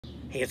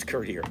Hey, it's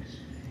Kurt here.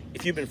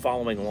 If you've been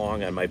following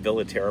along on my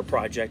Terra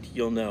project,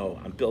 you'll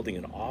know I'm building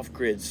an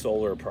off-grid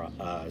solar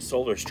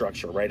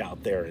structure right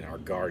out there in our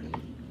garden.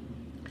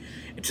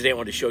 And today I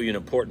want to show you an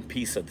important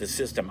piece of the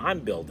system I'm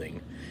building.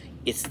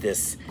 It's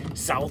this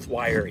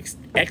Southwire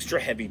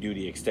extra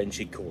heavy-duty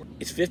extension cord.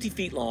 It's 50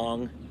 feet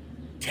long,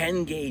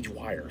 10 gauge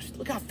wires.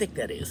 Look how thick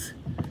that is.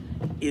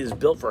 It is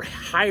built for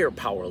higher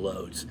power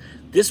loads.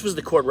 This was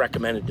the cord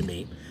recommended to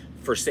me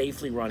for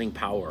safely running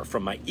power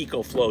from my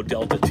EcoFlow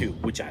Delta 2,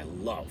 which I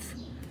love.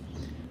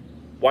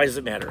 Why does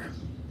it matter?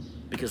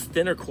 Because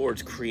thinner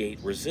cords create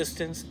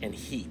resistance and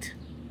heat,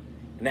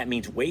 and that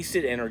means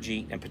wasted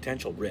energy and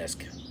potential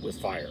risk with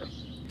fire.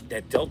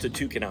 That Delta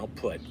 2 can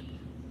output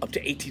up to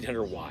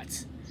 1800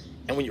 watts.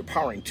 And when you're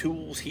powering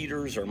tools,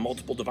 heaters, or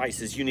multiple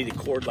devices, you need a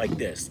cord like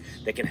this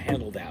that can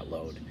handle that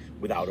load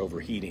without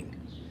overheating.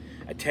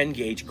 A 10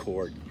 gauge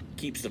cord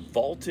keeps the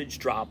voltage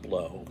drop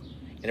low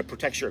and it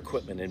protects your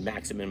equipment in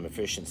maximum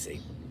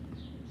efficiency.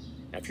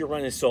 Now, if you're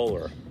running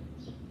solar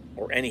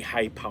or any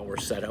high power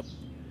setup,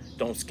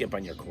 don't skimp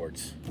on your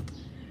cords.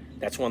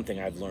 That's one thing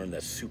I've learned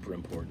that's super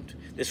important.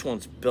 This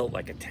one's built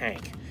like a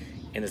tank,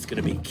 and it's going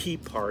to be a key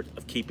part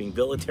of keeping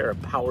Terra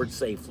powered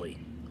safely.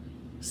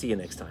 See you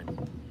next time.